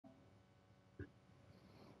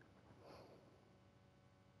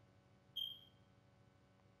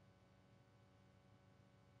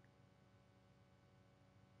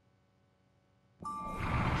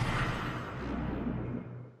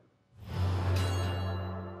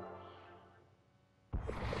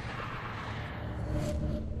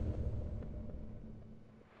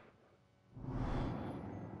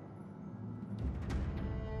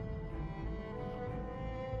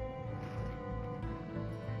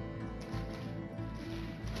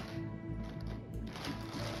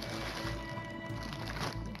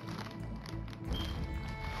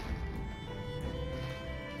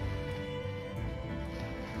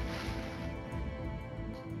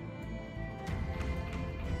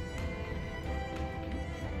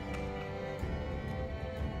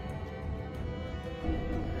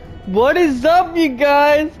What is up, you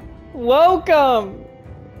guys? Welcome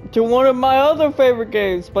to one of my other favorite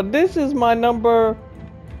games, but this is my number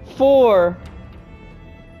 4.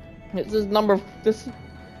 This is number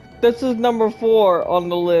 4 on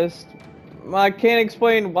the list. I can't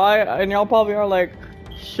explain why, and y'all probably are like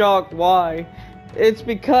shocked why. It's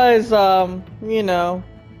because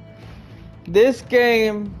this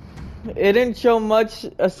game, it didn't show much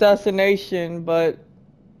assassination, but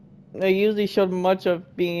they usually showed much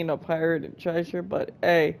of being a pirate and treasure, but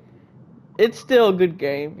hey, it's still a good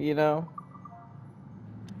game, you know.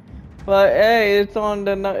 But hey, it's on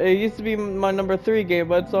it used to be my number 3 game,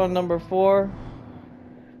 but it's on number 4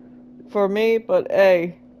 for me, but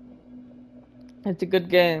hey, it's a good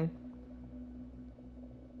game.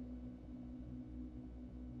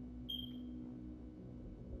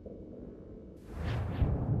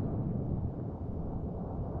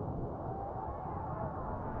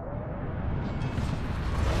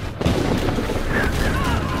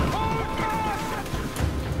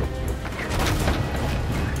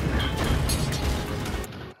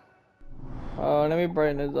 Let me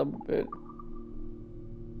brighten this up a bit.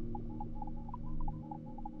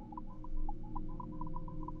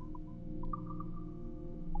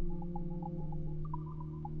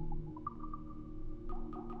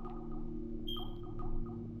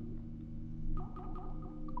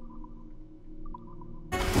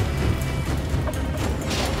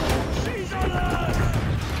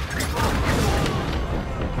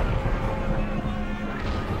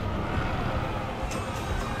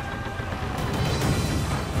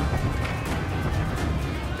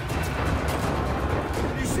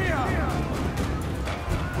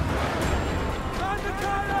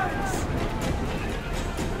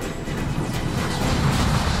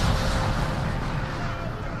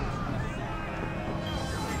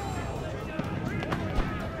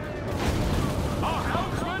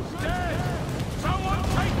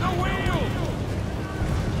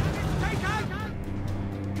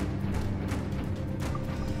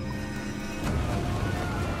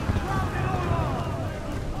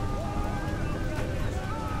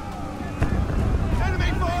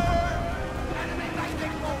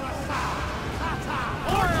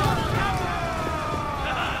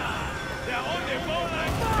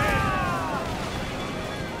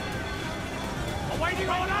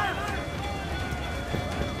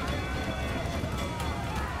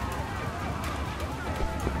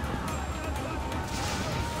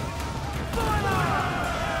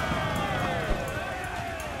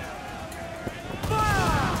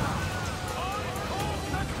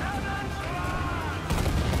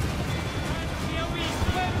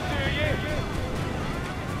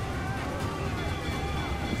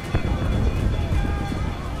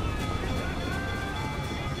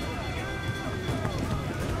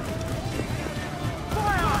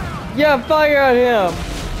 Yeah, fire at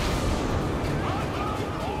him!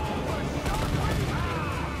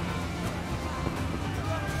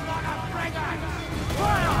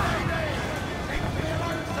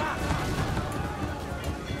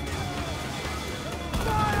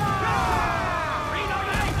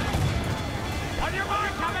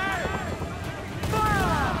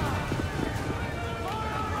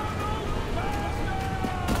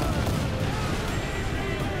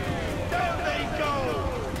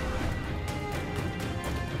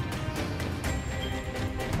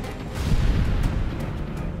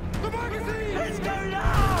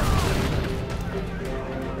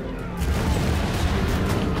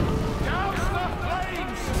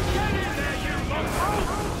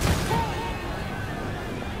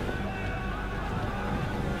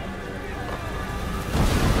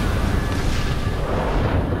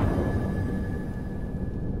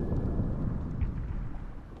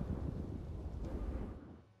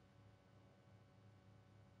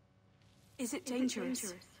 Is it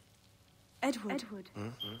dangerous? Edward.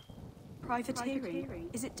 Privateering.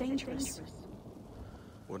 Is it dangerous?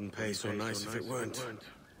 Wouldn't pay so nice if it weren't.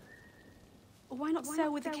 Why not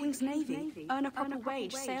sail with the King's Navy? Earn a proper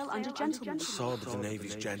wage, sail under gentlemen. Sod the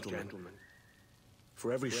Navy's gentlemen.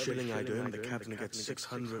 For every shilling I'd earn, the captain gets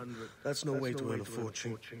 600. That's no way to earn a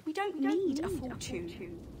fortune. We don't need a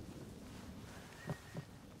fortune.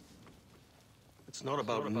 It's not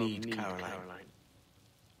about need, Caroline.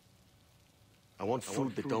 I want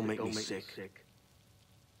food that don't make me sick.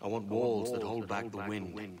 I want walls that hold back the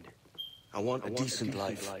wind. I want a decent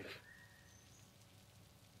life.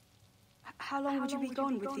 How long would you be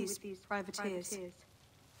gone with these privateers?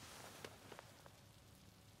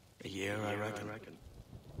 A year, I reckon.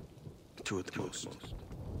 2 at the most.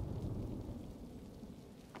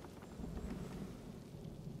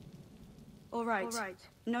 All right.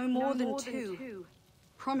 No more than 2.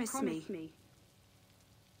 Promise me.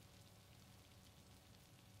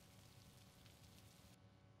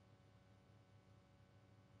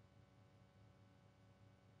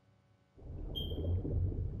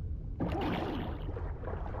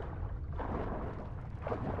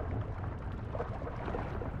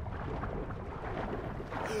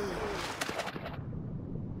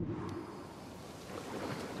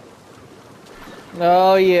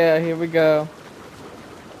 Oh yeah, here we go.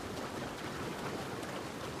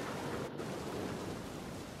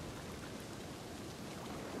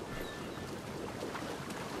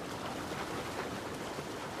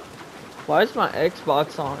 Why is my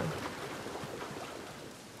Xbox on?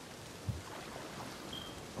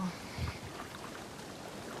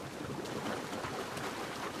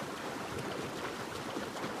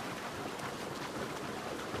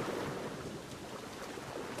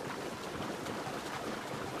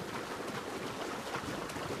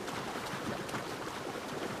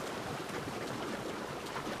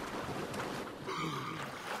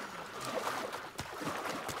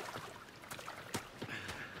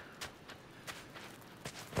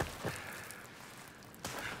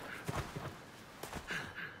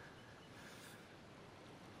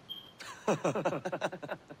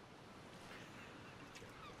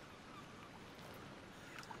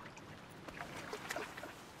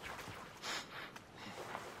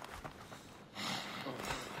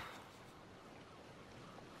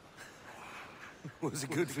 Was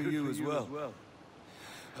it good for you as well?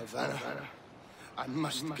 Havana. I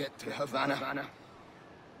must get to Havana.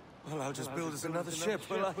 Well, I'll just build us another ship,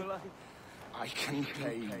 will I? I can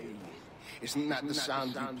pay you. Isn't that the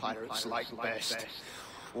sound you pirates like best?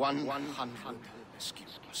 100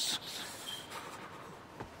 escudos.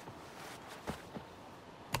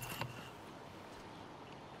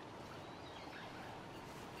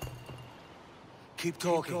 Keep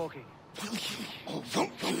talking. Will you or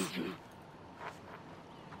won't you?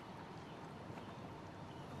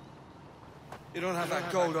 You don't have that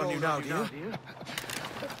gold on you now, do you?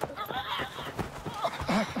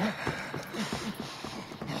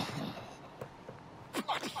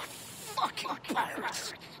 Bloody fucking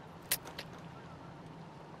pirates!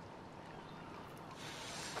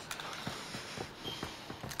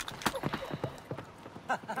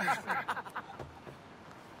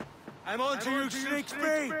 I'm on to you,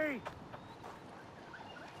 Shakespeare!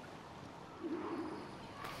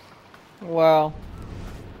 Wow.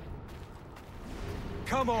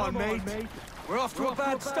 Come on, mate. We're off to a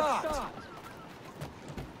bad start.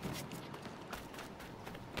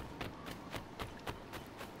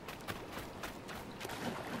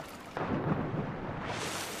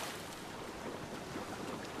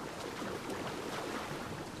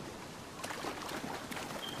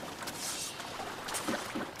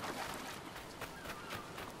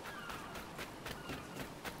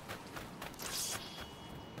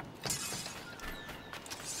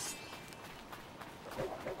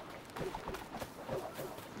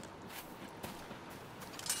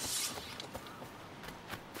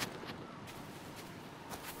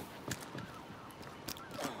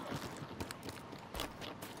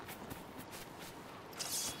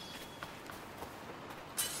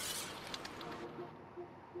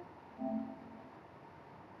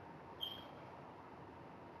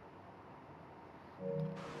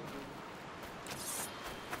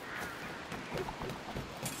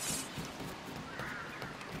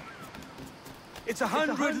 It's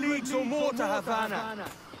 100 leagues or more to Havana.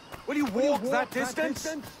 Will you walk that distance?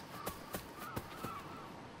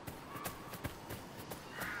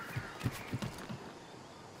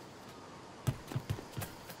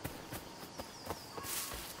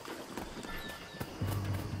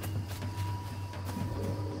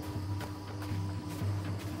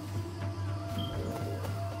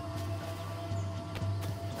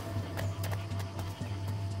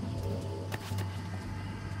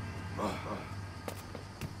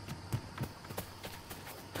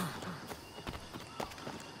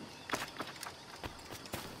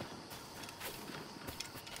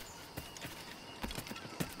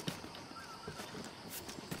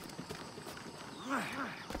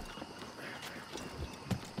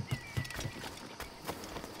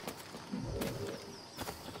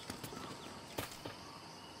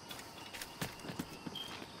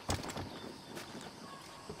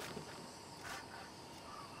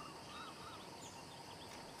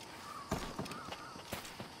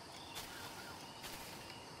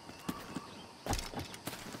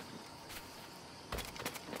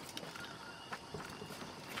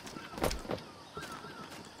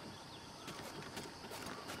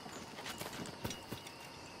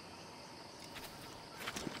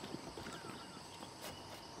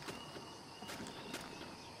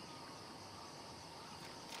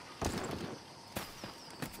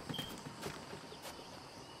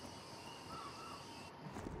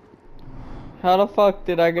 How the fuck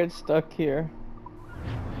did I get stuck here?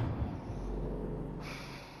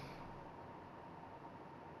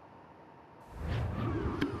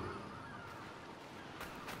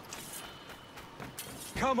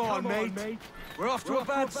 Come on, mate. We're off to a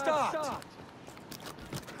bad start.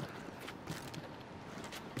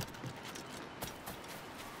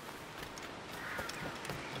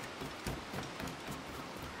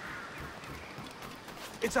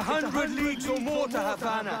 It's 100 leagues or more to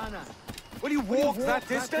Havana. Will you walk that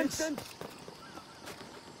distance?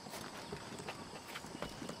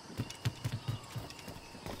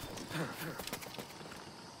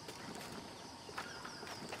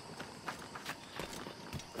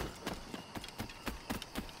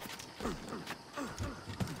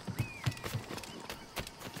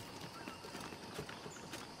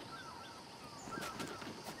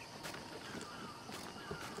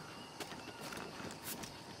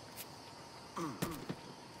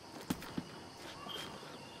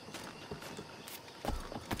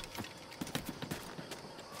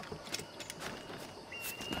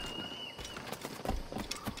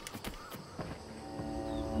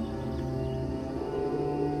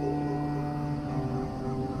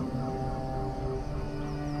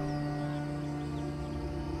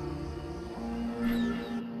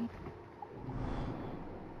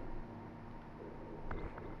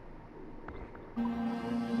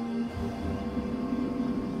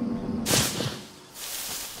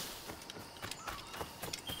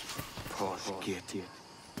 Git.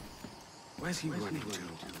 Where's he running to?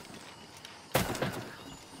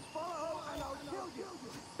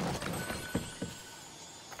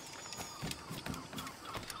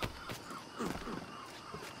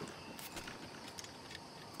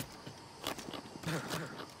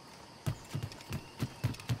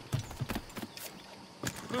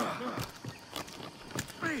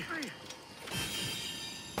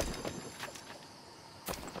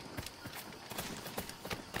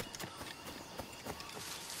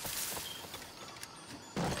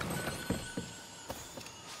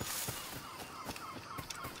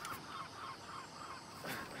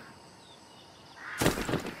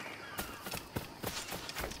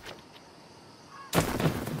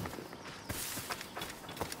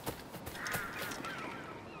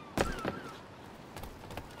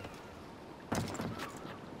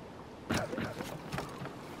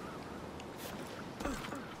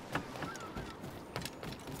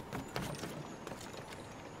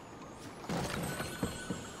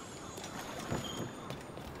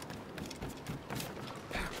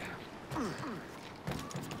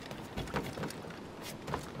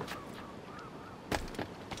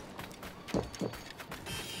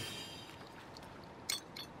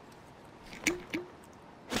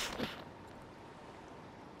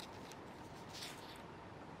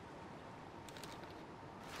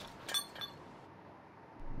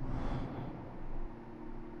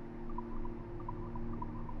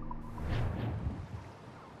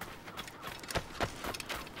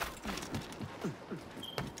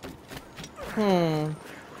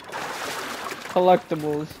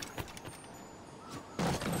 Collectibles.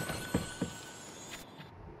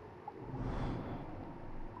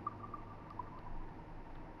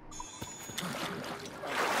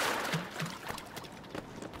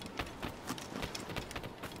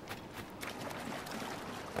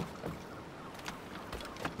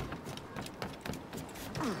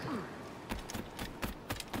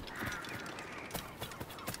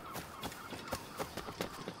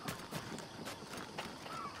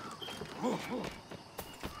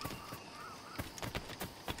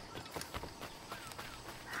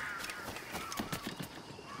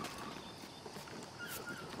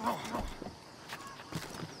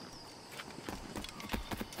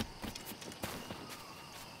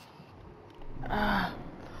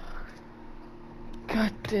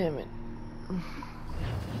 God damn it.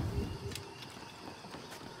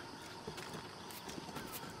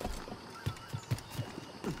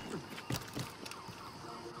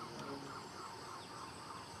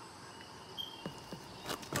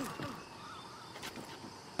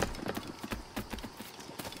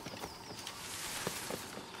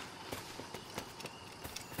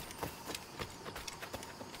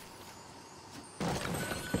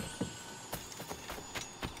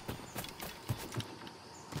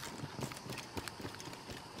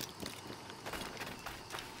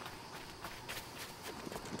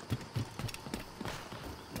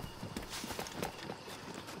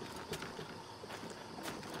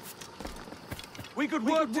 We could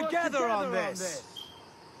work together on this.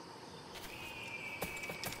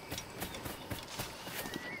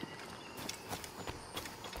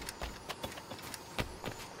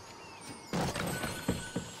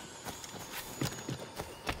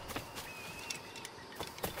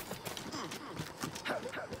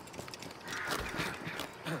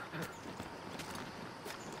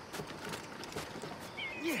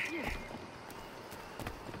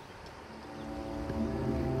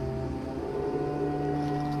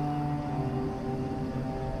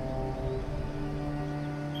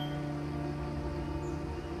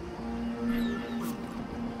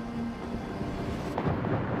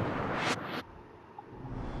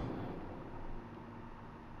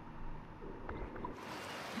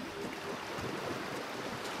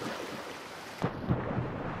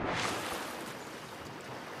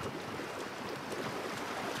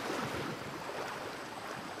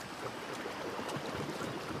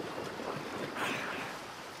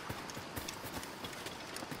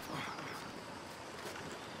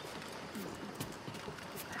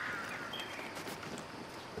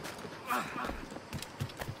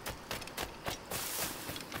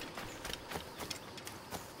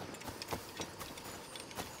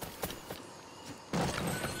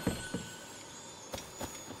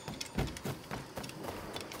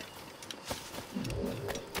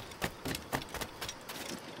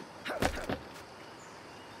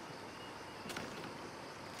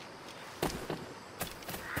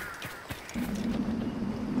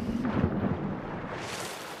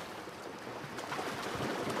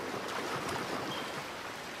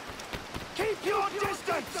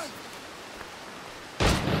 Bastards!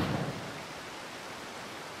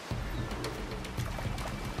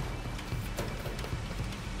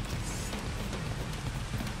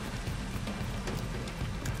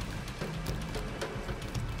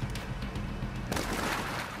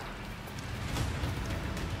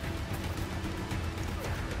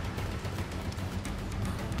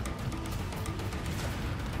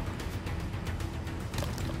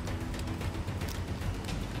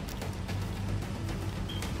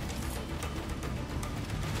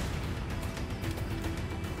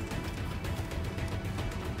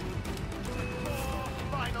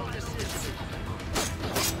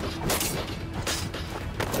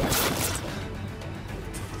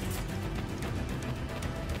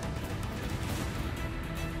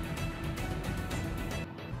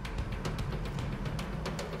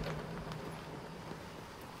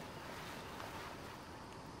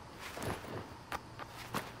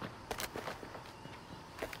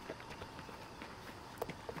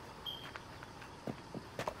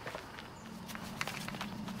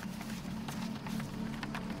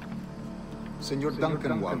 Senor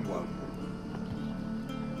Duncan Waldwell,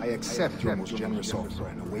 I accept your most generous offer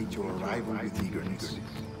and await your arrival with eagerness.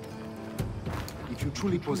 If you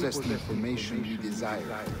truly possess the information you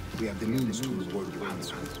desire, we have the means to reward you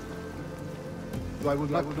handsomely. Though I will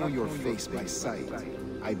not know your face by sight,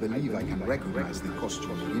 I believe I can recognize the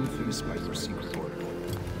costume made infamous by your secret order.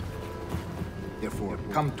 Therefore,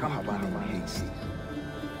 come to Havana in haste,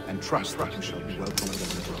 and trust that you shall be welcomed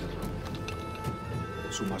as a brother.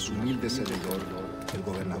 Su más humilde servidor, el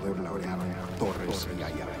gobernador Laureano Torres y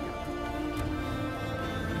Ayala.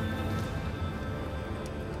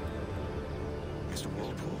 Mr.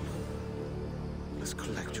 Walpole, let's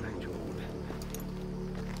collect your reward.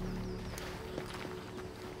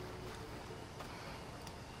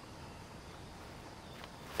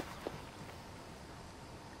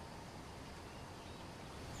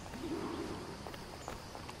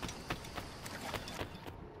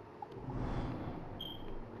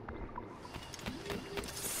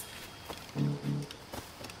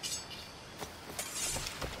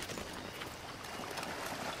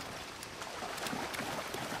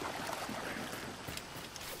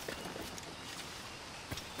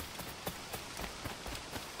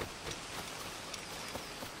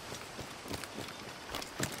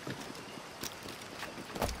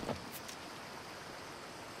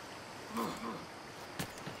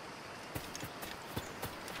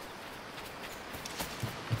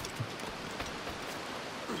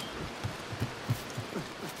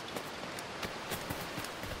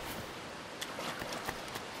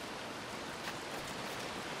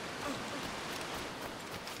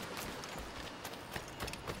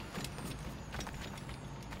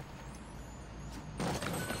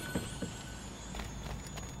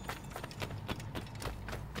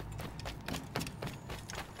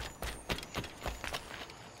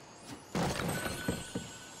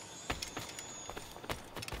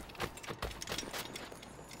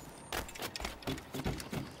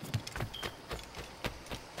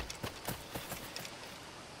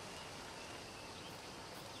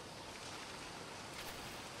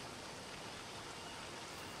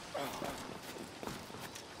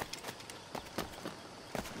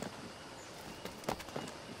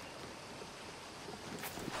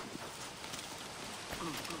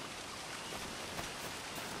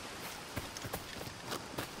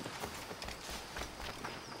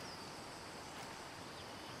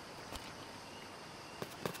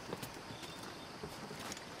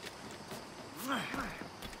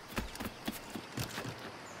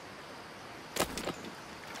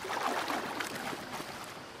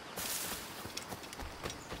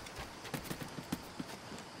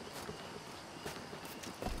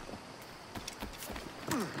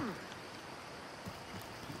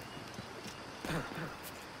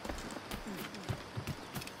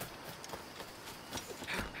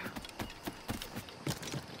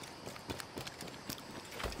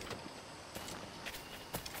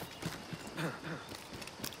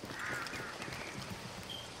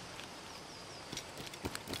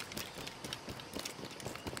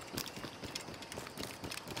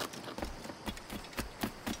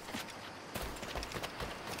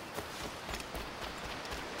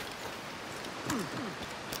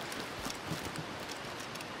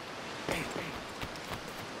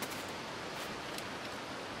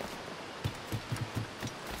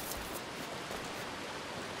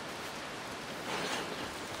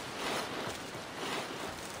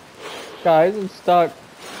 Guys, I'm stuck.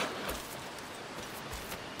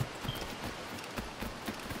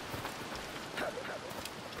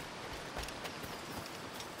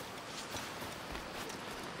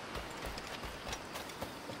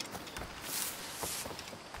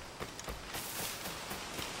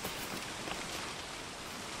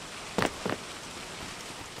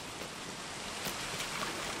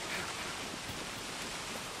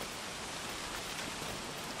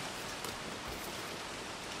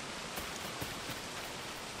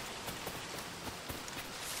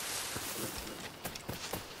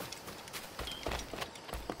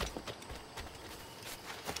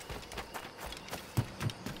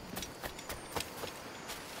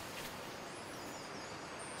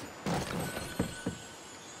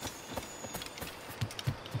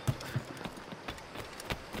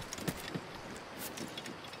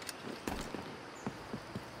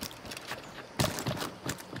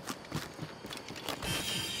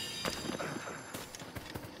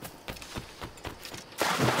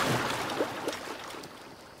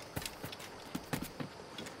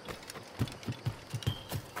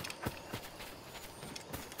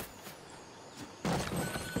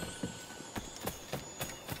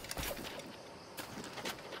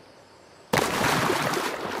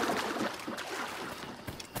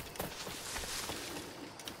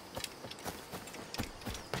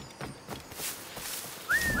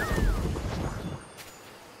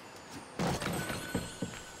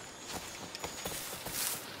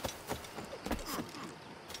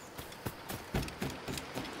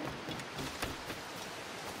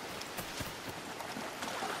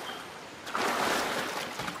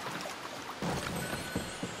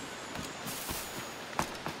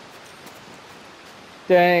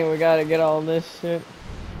 Dang, we gotta get all this shit.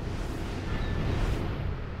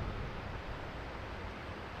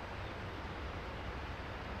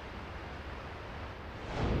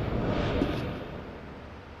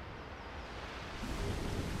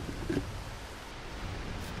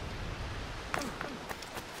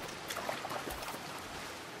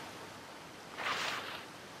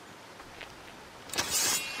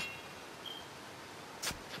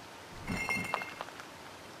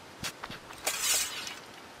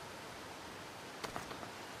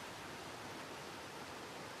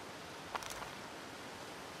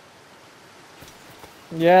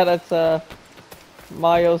 Yeah, that's a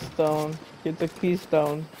milestone. Get the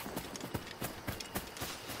keystone.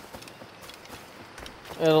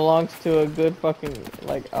 It belongs to a good fucking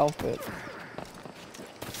like outfit.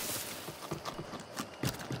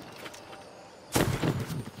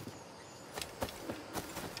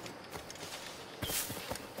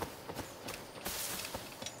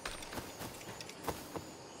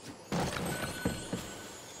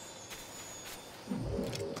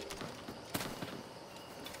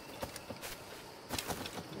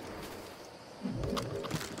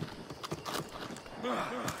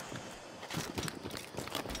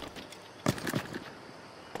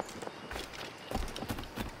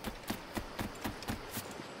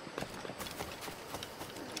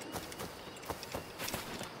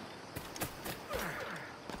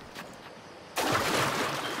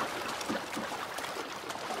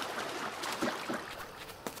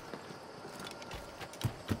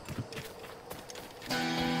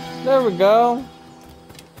 There we go.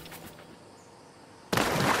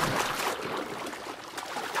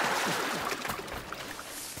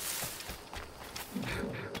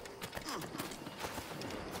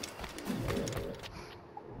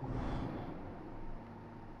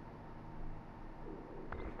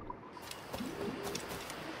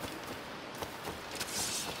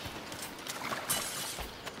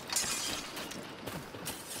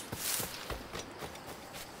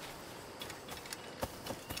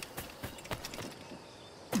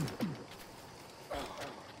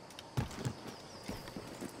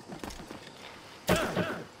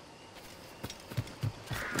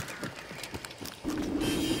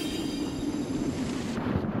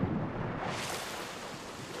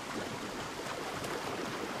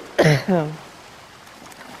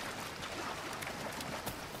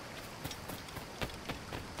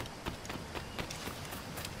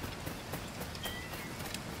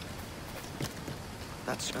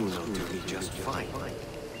 That schooner will do me just fine.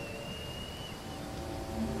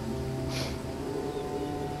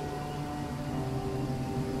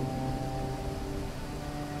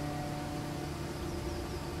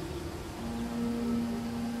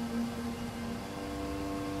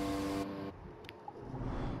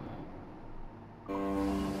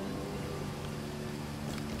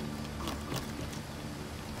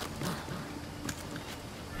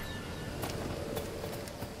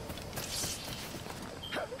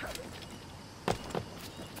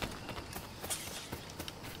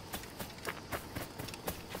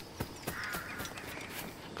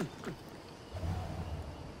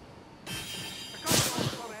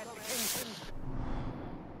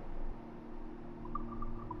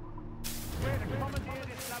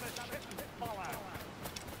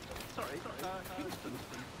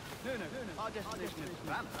 Our destination is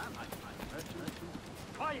Savannah.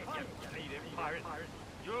 Quiet, you leading pirate.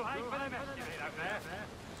 You'll hang for the mess you made out there.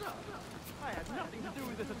 Sir, I had nothing to do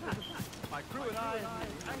with this attack. My crew and I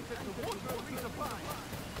anchored to water for resupply.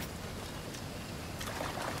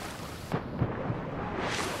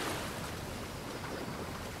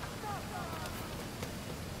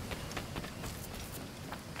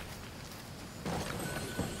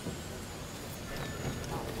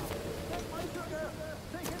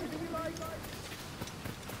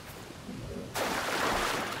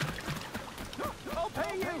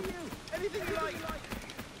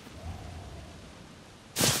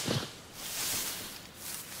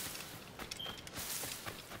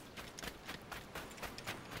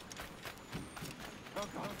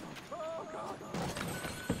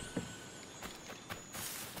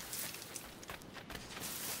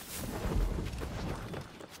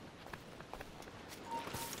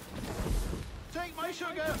 Take my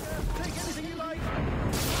sugar! Take anything you like!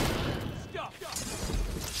 Stop!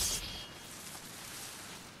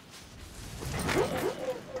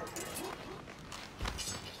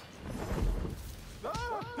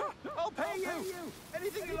 I'll pay you!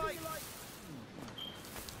 Anything you like!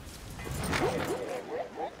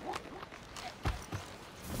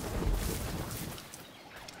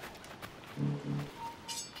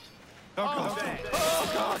 Oh, God! Oh,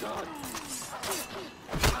 God!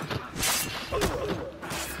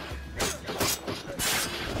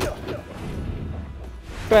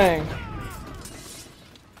 Bang.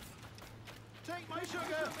 Take my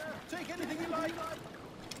sugar. Take anything you like.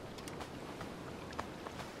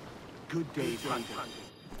 Good day's hunting.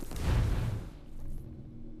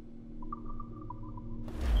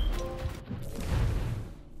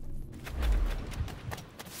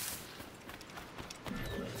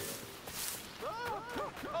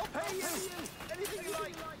 I'll pay you. Anything you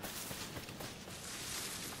like.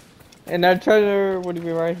 And that treasure would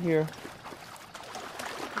be right here.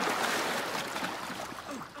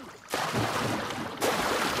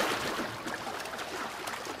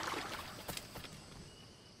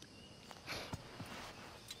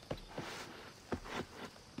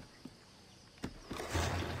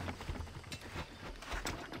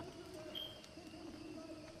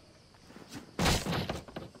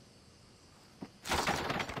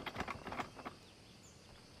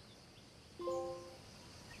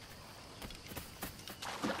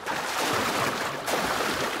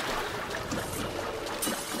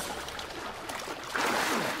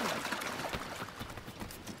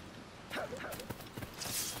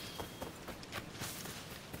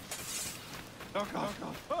 Oh God!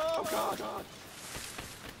 Oh God!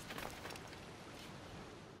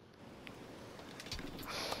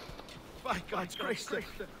 By God's grace,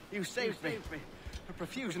 you saved me. A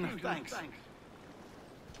profusion of thanks. Is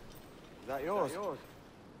that yours?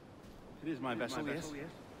 It is my vessel, yes.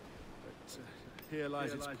 But here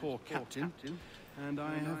lies its poor captain, and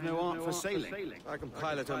I have no art for sailing. I can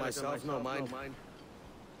pilot her myself, no mind.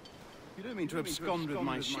 You don't mean to abscond with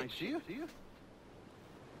my ship, do you?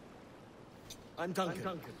 I'm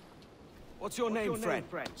Duncan. What's your name, friend?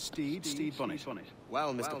 Stede Bonnet.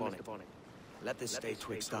 Well, Mr. Bonnet, let this stay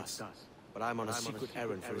twixt us. But I'm on a secret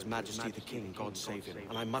errand for His Majesty the King, God save him,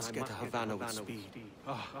 and I must get to Havana with speed.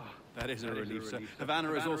 Oh, that is a relief, sir.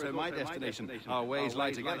 Havana is also my destination. Our ways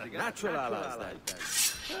lie together. Natural allies, then.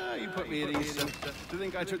 Ah, you put me at ease, sir. To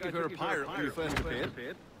think I took you for a pirate when you first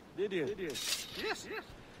appeared. Did you? Yes.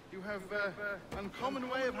 You have an uncommon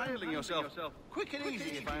way of handling yourself. Quick and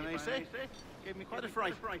easy, if I may say. Gave me quite a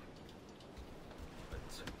fright. But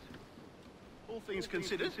all things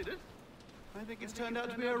considered, I think it's turned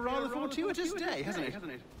out to be a rather fortuitous day, hasn't it?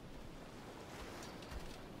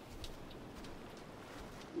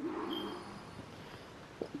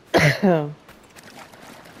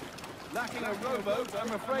 Lacking a rowboat,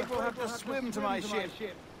 I'm afraid we'll have to swim to my ship.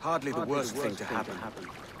 Hardly the worst thing to happen.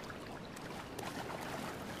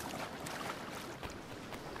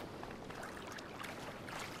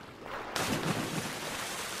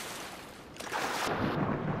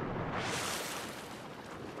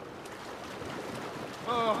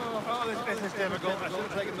 Oh, this business is difficult. I should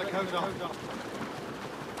have taken the coat off.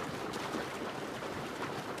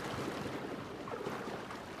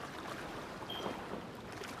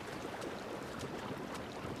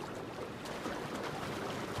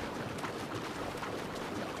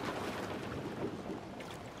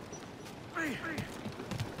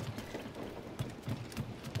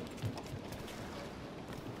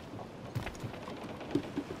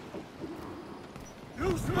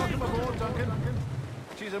 Welcome aboard, Duncan.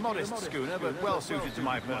 She's a modest schooner, but well suited to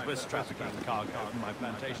my purpose, trafficking cargo from my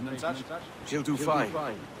plantation and such. She'll do fine.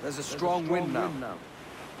 There's a strong wind now.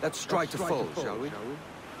 Let's strike to full, shall we?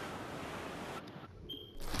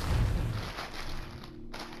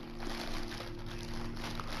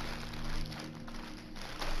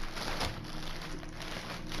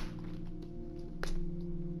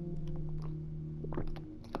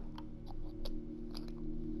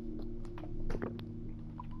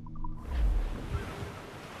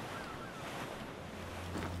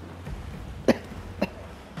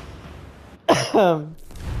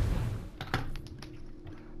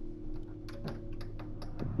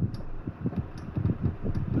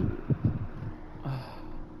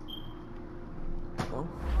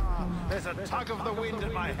 There's a tug of the wind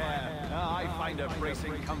in my hair. I find a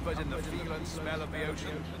bracing comfort in the feel and smell of the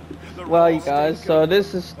ocean. Well, you guys, so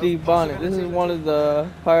this is Stede Bonnet. This is one of the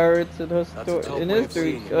pirates in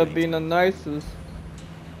history of being the nicest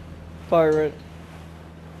pirate.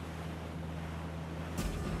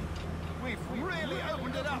 We've really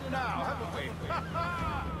opened it up now, haven't we?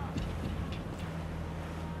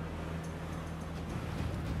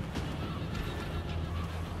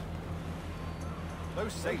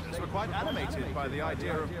 Those sailors were quite animated by the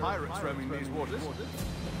idea of pirates roaming these waters.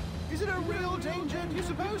 Is it a real danger, do you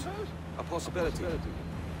suppose? A possibility.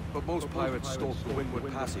 But most pirates stalk the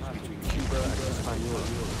windward passage between Cuba and Hispaniola.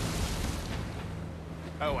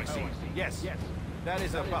 Oh, I see. Yes. That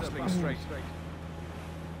is a bustling strait.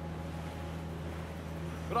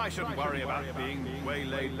 But I shouldn't worry about being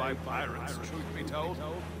waylaid by pirates, truth be told.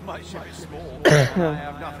 My ship is small, and I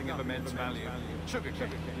have nothing of immense value.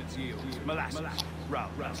 Sugarcane and its yields, molasses, rum,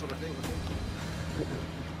 that sort of thing.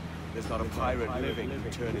 There's not a pirate living who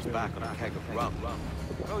can turn his back on a keg of rum.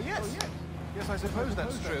 Oh, yes. Yes, I suppose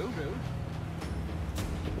that's true.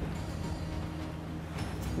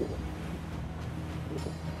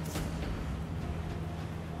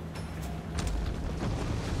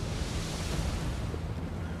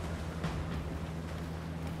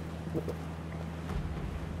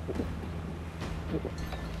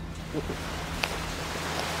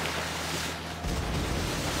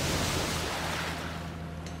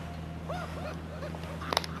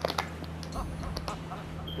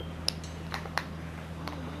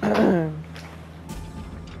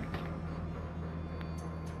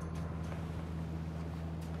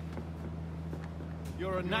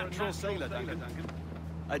 You're a natural sailor, Duncan.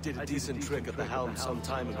 I did a decent trick at the helm some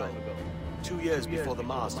time ago. 2 years before the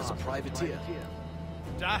mast as a privateer.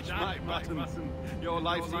 Dash my buttons. Your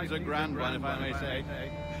life seems a grand one, if I may say.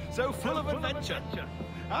 So full of adventure.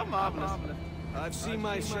 How marvelous. I've seen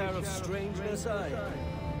my share of strangeness, aye.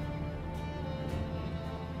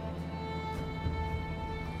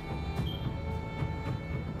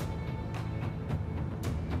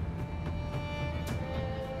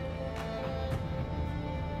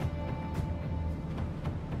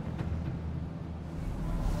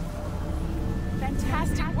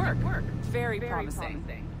 Fantastic work. Very promising.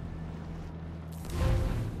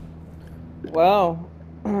 Wow.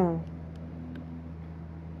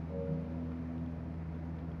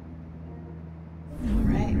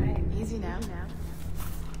 Right. Easy now.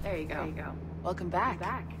 There you go. Welcome back.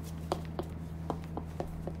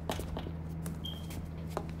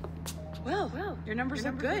 Well, your numbers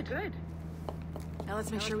look good. Now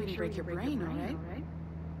let's make sure we didn't break your brain, all right?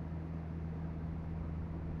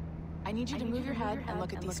 I need you to move your head and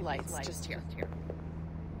look at these lights just here.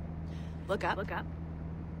 Look up.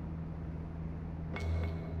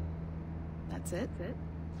 That's it.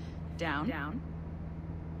 Down.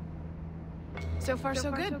 So far,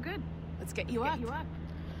 so good. Let's get you up.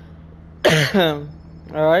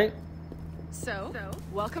 Alright. So,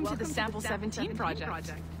 welcome to the Sample 17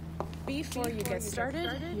 project. Before you get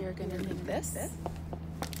started, you're gonna need this. There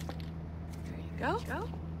you go.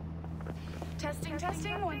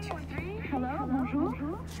 Testing, 1, 2, 3. Hello,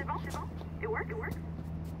 bonjour. C'est bon. It works.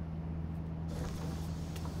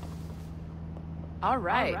 All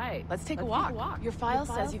right. Let's take a walk. Your file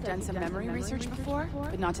says you've done some memory research before,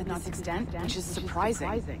 but not to this extent, which is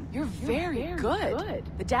surprising. You're very good.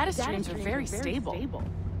 The data streams are very stable.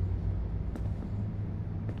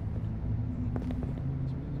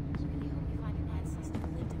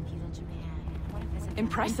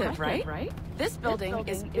 Impressive, right? This building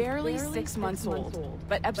is barely 6 months old,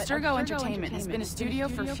 but Abstergo Entertainment has been a studio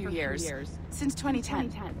for a few years, since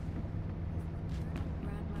 2010.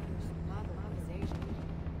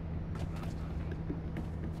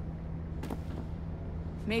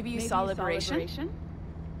 Maybe you saw Liberation?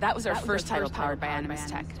 That was our first title powered by Animus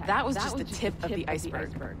Tech. That was just the tip of the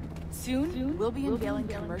iceberg. Soon, we'll be unveiling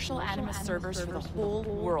commercial Animus servers for the whole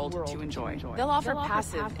world to enjoy. They'll offer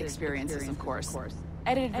passive experiences, of course.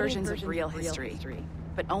 Edited versions of real history.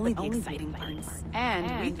 But only the exciting parts.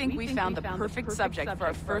 And we think we found the perfect subject for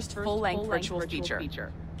our first full-length virtual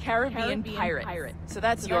feature. Caribbean Pirate. So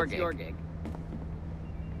that's your gig.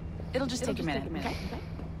 It'll just take a minute, okay?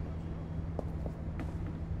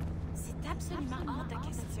 Absolument hors de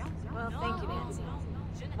question. Well, thank you, Nancy.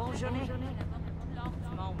 Bonne journée.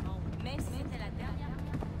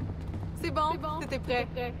 C'est bon, c'était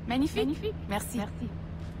prêt. Magnifique. Merci.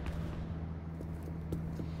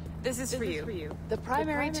 This is for you. The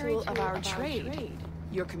primary tool of our trade.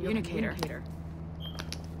 Your communicator.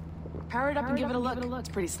 Power it up and give it a look. It's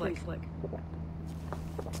pretty slick.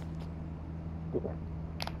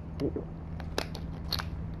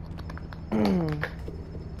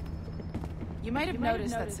 You might have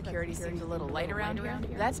noticed that security seemed a little light around here.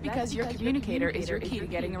 That's because your communicator is your key to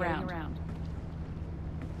getting around.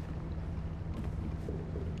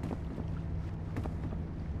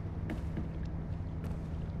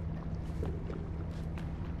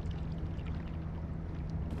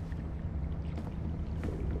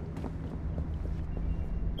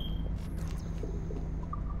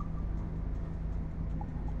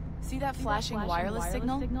 See that flashing wireless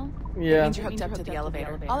signal? Yeah. That means you're hooked up to the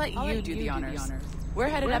elevator. I'll let you do the honors. We're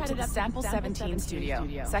headed up to the Sample 17 studio,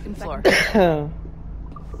 second floor.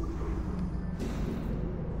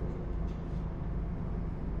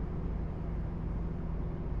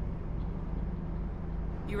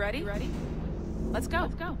 You ready? Let's go.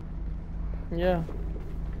 Yeah.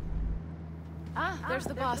 Ah, there's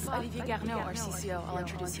the boss, Olivier Garneau, our CCO. I'll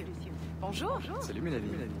introduce you. Bonjour. Salut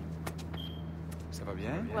Mélanie. Ça va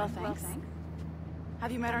bien? Well, thanks.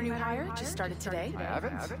 Have you met our new hire? Just started today. I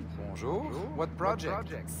haven't. Bonjour. What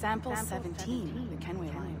project? Sample 17, the Kenway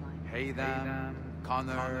line. Hey them,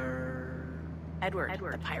 Connor... Edward,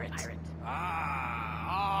 the pirate. Ah,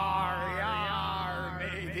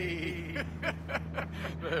 matey.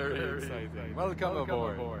 Very exciting. Welcome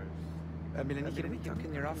aboard. Mélanie, can we talk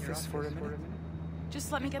in your office for a minute?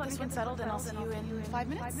 Just let me get this one settled and I'll see you in 5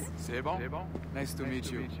 minutes. C'est bon. Nice to meet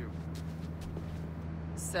you.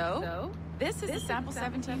 So, this is the Sample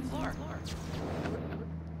 17 floor.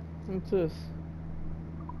 What's this?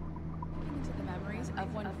 Into the memories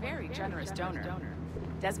of one very generous donor,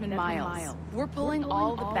 Desmond Miles. We're pulling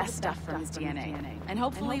all the best stuff from his DNA. And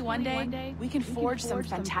hopefully one day, we can forge some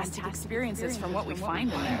fantastic experiences from what we find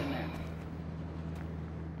in there.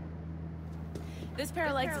 This pair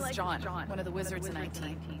of legs is John, one of the wizards in IT.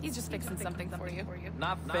 He's just fixing something for you.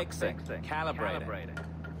 Not fixing, calibrating.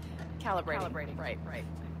 Calibrating, right.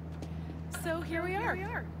 So here we are,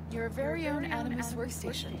 your very own Animus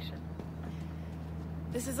workstation.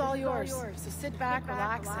 This is all yours, so sit back,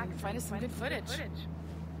 relax, and find us some good footage.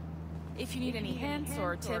 If you need any hints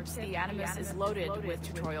or tips, the Animus is loaded with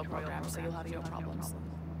tutorial programs, so you'll have no problems.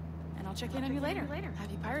 And I'll check in on you later.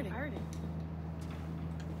 Happy pirating.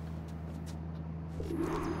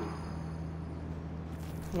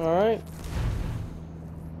 Alright.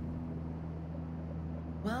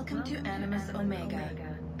 Welcome to Animus Omega,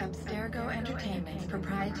 Abstergo Entertainment's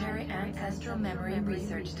proprietary ancestral memory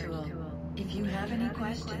research tool. If you have any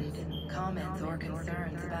questions, comments, or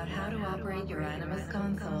concerns about how to operate your Animus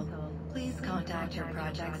console, please contact your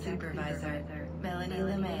project supervisor, Melanie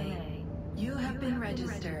LeMay. You have been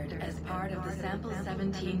registered as part of the Sample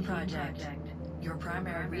 17 project. Your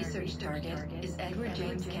primary research target is Edward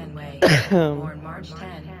James Kenway, born March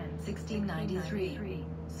 10, 1693,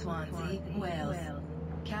 Swansea, Wales.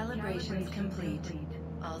 Calibrations complete.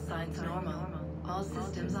 All signs normal. All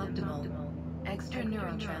systems optimal. Extra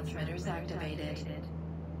neurotransmitters activated.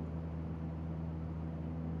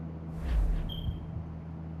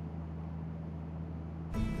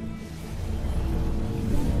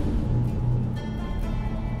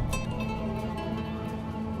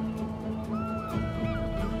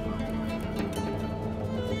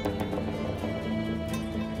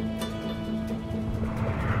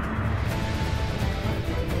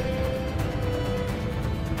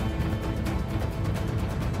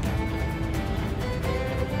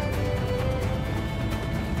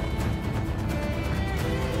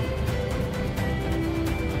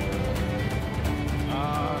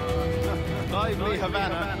 Lively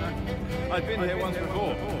Havana. I've been here once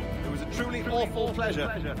before. It was a truly awful pleasure.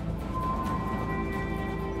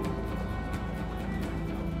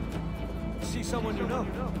 See someone you know?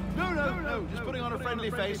 No. Just putting on a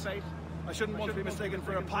friendly face. I shouldn't want to be mistaken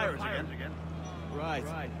for a pirate again. Right.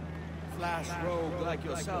 Flash rogue like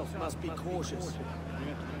yourself must be cautious.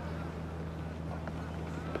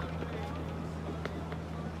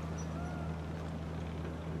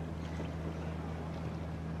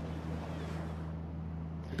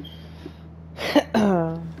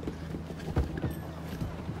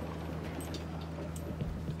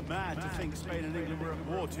 Mad to think Spain and England were at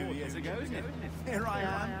war 2 years ago, isn't it? Here I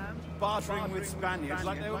am, bartering with Spaniards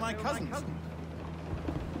like they were my cousins.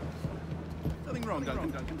 Nothing wrong,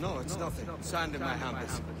 Duncan? No, it's nothing. Sand in my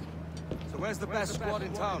hammers. So where's the best squad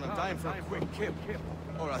in town? I'm dying for a quick kip.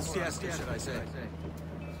 Or a siesta, should I say.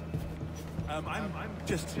 I'm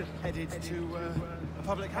just headed to a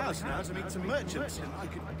public house now to meet some merchants. I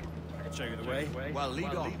could show you the way. Well,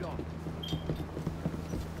 lead on.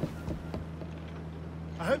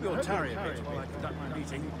 I hope you'll tarry a bit while I conduct my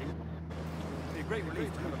meeting. It'd be a great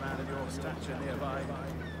relief to have a man of your stature nearby.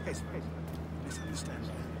 In case of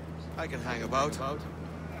misunderstanding. I can hang about. I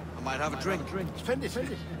might have a drink. Splendid.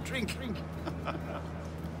 Drink.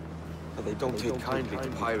 But they don't take kindly to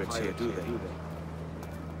pirates here, do they?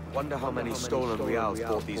 Wonder how many stolen reals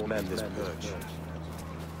bought these men this purge.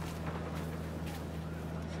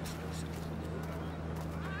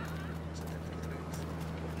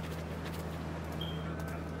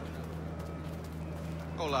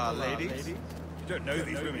 Hola, ladies. You don't know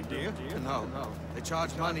these women, do you? No. They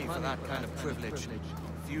charge money for that kind of privilege.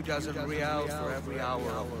 A few dozen reals for every hour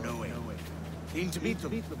of knowing. Keen to meet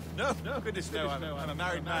them? No, goodness no, I'm a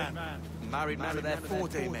married man. Married man of their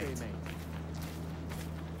forte, mate.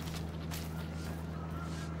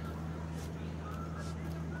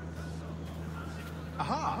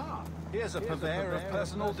 Aha! Here's a purveyor of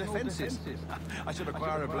personal defenses. I should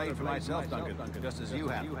acquire a blade for myself, Duncan, just as you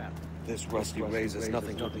have. This rusty razor's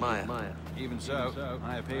nothing to admire. Even so,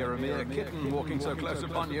 I appear a mere kitten walking so close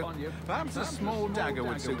upon you. Perhaps a small dagger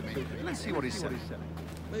would suit me. Let's see what he says.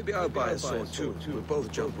 Maybe I'll buy a sword too. We'll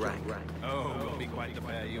both jump rank. Oh, we'll be quite the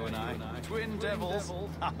pair, you and I. Twin devils.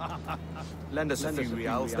 Lend us a few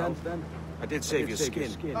reals, then. I did save your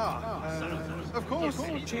skin. Of course.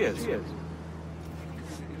 Cheers.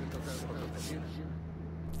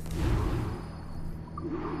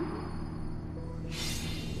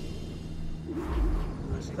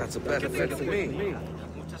 That's a better fit for me.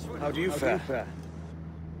 How do you fare?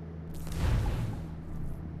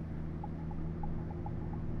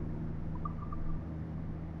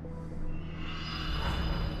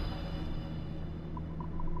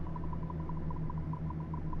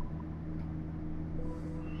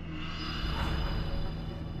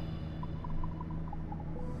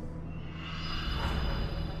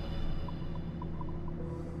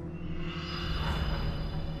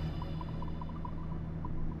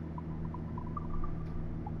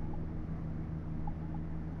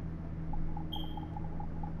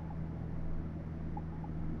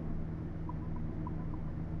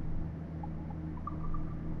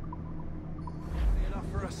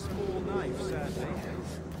 For a small knife, sadly.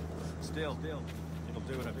 Still, it'll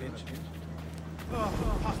do in a pinch.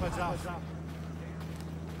 Oh, Papa,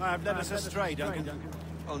 I have led us astray, Duncan.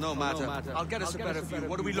 Oh, no matter. I'll get us a better view.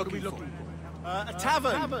 What are we looking for? A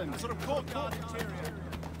tavern! A sort of courtyard interior.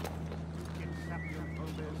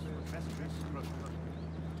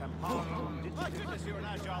 My goodness, you're an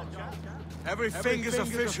agile chap. Every finger's a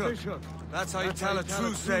fish hook. That's how you tell a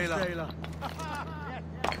true sailor.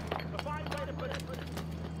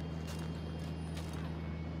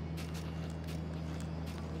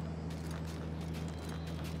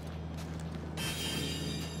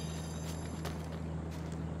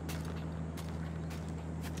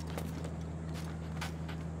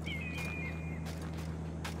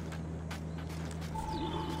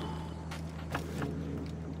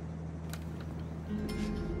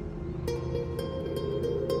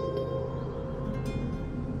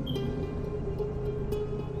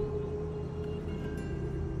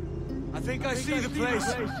 I think I see the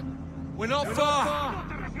place. We're not far.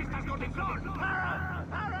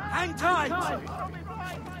 Hang tight!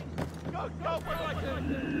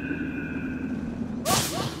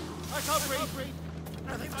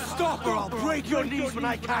 Stop or I'll break your knees when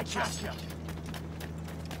I catch you.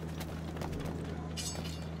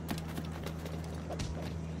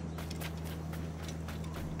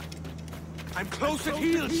 I'm close at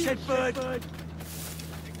heel, shitbird.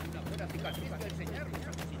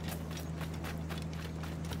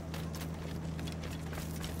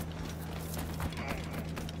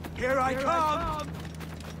 Here I come!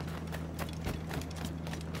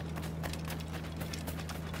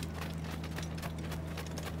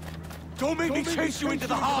 Don't make me chase you into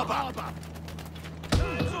the harbor!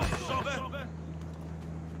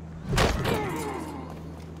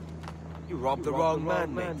 You robbed the wrong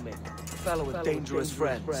man, mate. Fellow with dangerous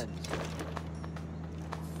friends.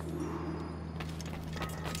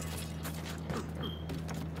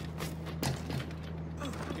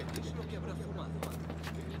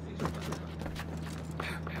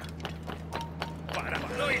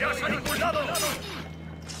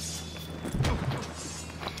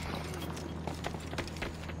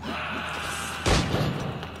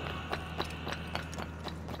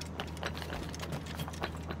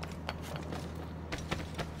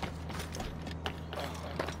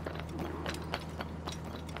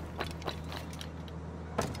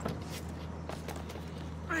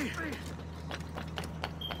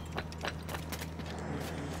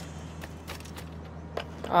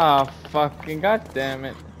 Ah, fucking goddamn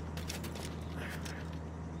it.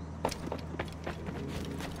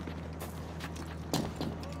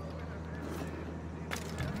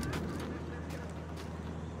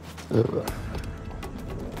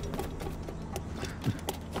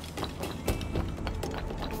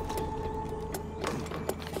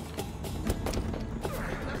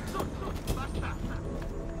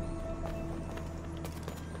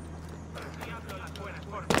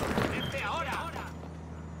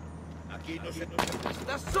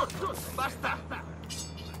 ¡Basta!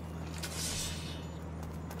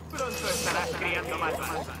 Pronto estarás criando más.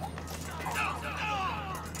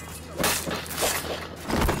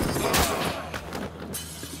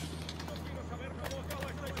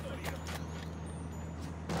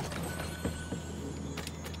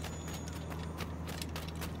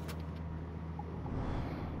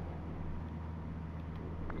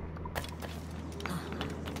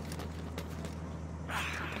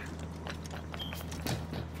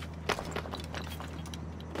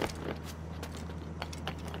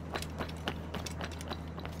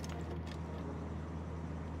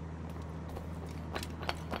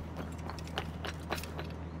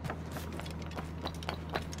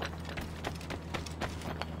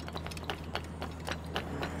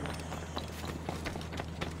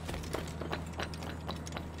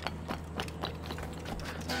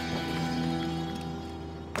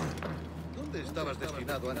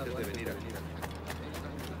 destinado antes de venir aquí.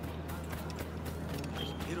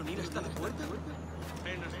 ¿Vieron ir hasta la puerta?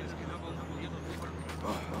 Apenas les quedaba un puñado de fuerza.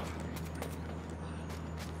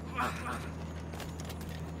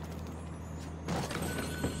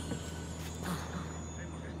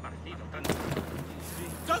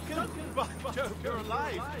 Duncan! By Jove, you're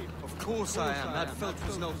alive! Of course I am. That felt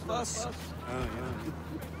was no fuss.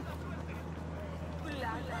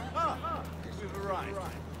 Ah, we've arrived.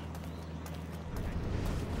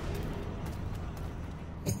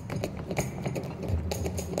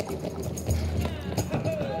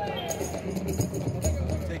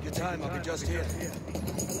 Take your time. I'll be just here.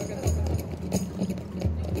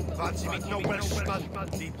 Fancy meeting no Welshman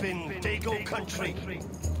deep in Dago country.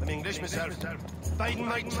 I'm English myself. Biding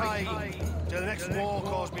my time till the next war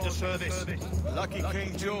calls me to service. Lucky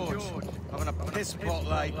King George. Having a piss pot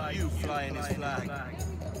like you flying his flag.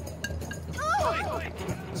 Oi!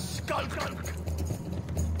 Skulk!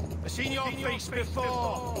 I've seen your face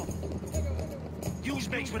before. Yous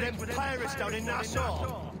mates with them pirates down in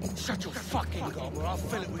Nassau. Shut your fucking gob or I'll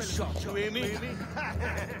fill it with shot. You hear me?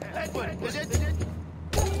 Edward, is it?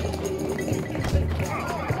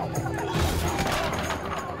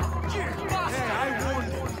 Hey, I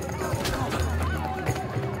warned you.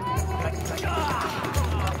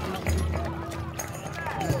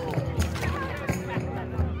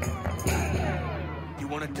 You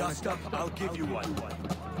want a dust up? I'll give you one.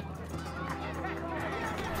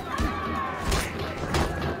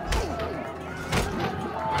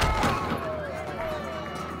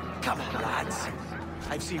 Come on, lads.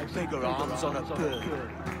 I've seen bigger arms on a bird.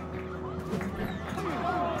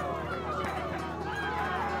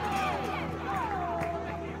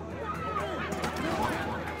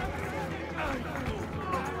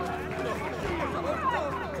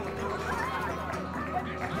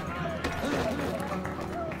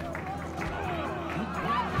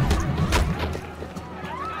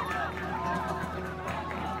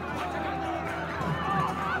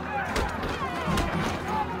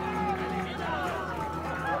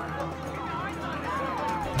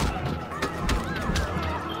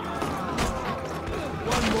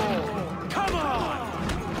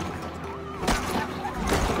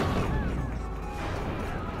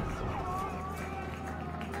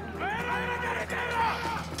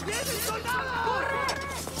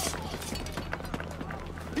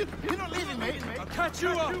 You're not leaving, mate. I'll catch you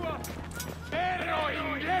up! Perro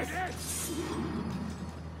inglés!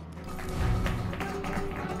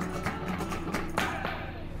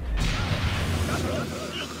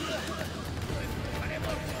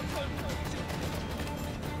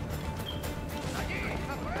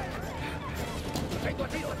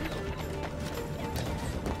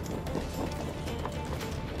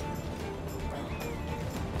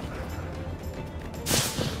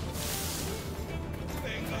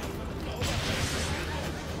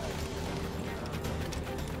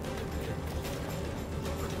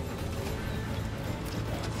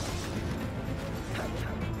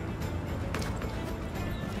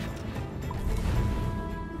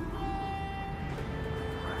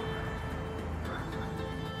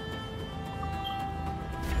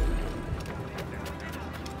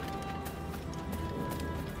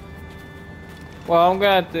 Well, I'm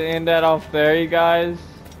gonna have to end that off there, you guys.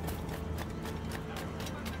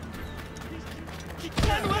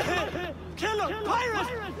 Kill him!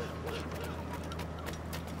 Pirate!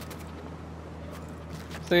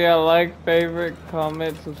 So yeah, like, favorite,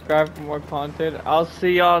 comment, subscribe for more content. I'll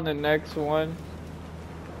see y'all in the next one.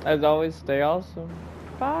 As always, stay awesome.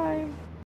 Bye.